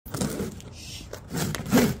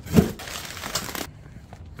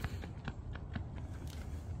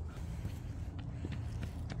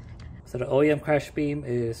So the OEM crash beam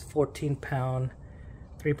is 14 pound,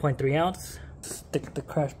 3.3 ounce. Stick the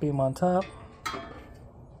crash beam on top.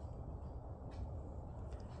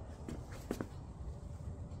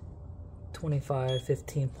 .25,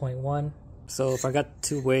 15.1. So if I got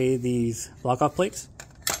to weigh these Blackhawk plates.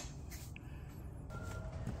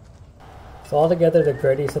 So altogether the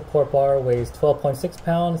GReddy support bar weighs 12.6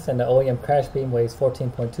 pounds and the OEM crash beam weighs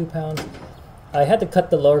 14.2 pounds. I had to cut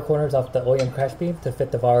the lower corners off the OEM crash beam to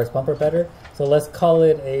fit the Varis bumper better, so let's call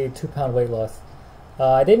it a 2-pound weight loss.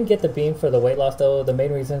 I didn't get the beam for the weight loss though. The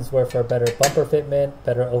main reasons were for better bumper fitment,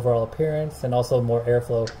 better overall appearance, and also more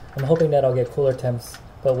airflow. I'm hoping that I'll get cooler temps,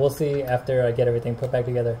 but we'll see after I get everything put back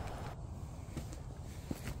together.